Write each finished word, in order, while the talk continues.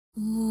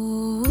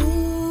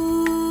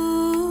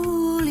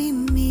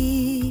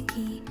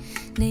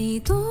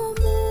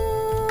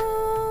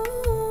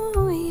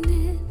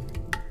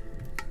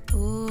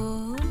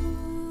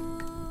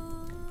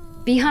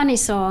Pihani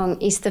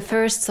song is the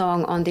first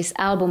song on this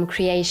album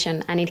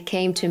creation, and it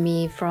came to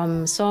me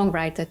from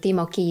songwriter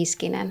Timo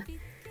Kiiskinen.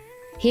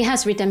 He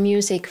has written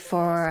music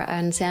for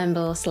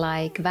ensembles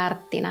like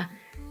Värttinä,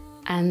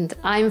 and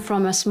I'm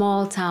from a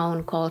small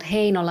town called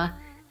Heinola,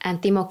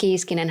 and Timo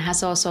Kiiskinen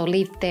has also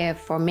lived there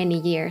for many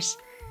years.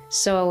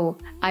 So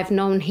I've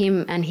known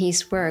him and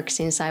his work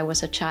since I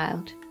was a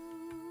child.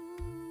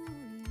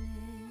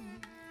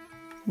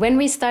 When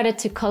we started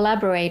to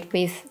collaborate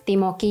with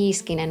Timo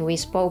Kiiskinen, we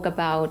spoke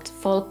about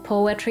folk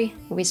poetry,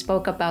 we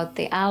spoke about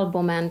the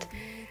album and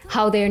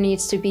how there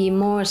needs to be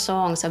more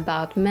songs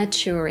about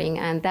maturing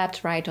and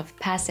that rite of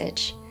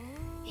passage.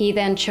 He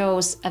then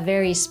chose a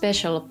very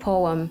special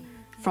poem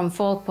from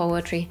folk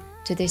poetry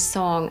to this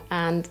song,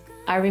 and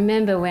I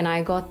remember when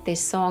I got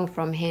this song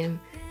from him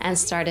and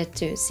started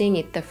to sing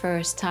it the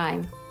first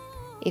time,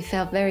 it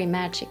felt very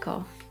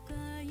magical.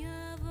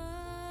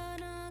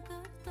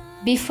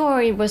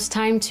 Before it was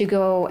time to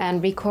go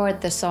and record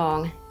the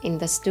song in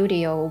the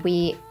studio,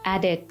 we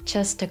added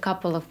just a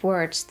couple of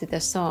words to the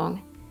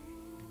song.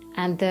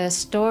 And the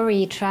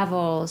story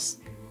travels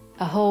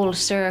a whole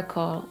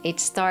circle. It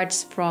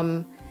starts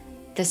from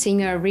the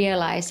singer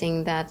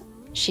realizing that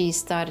she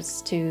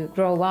starts to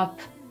grow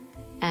up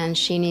and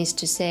she needs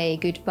to say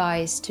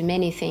goodbyes to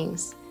many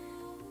things.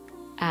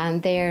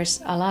 And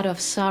there's a lot of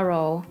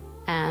sorrow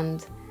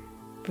and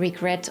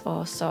regret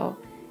also.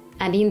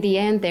 And in the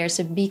end, there's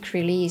a big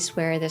release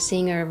where the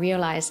singer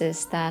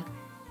realizes that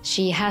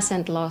she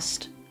hasn't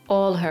lost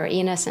all her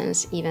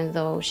innocence, even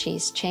though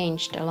she's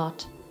changed a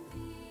lot.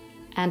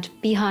 And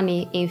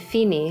Pihani in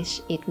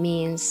Finnish, it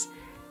means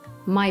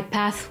my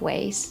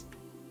pathways,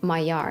 my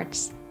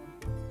yards.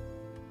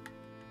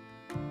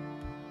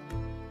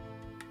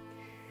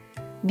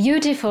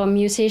 Beautiful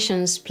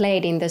musicians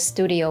played in the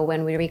studio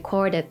when we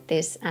recorded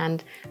this,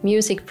 and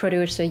music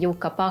producer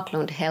Jukka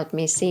Paklund helped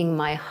me sing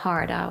my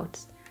heart out.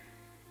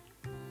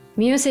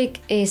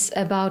 Music is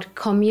about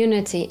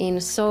community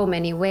in so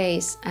many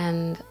ways,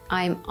 and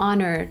I'm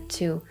honored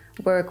to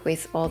work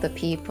with all the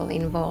people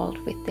involved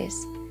with this.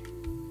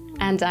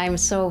 And I'm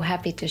so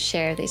happy to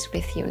share this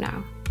with you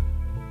now.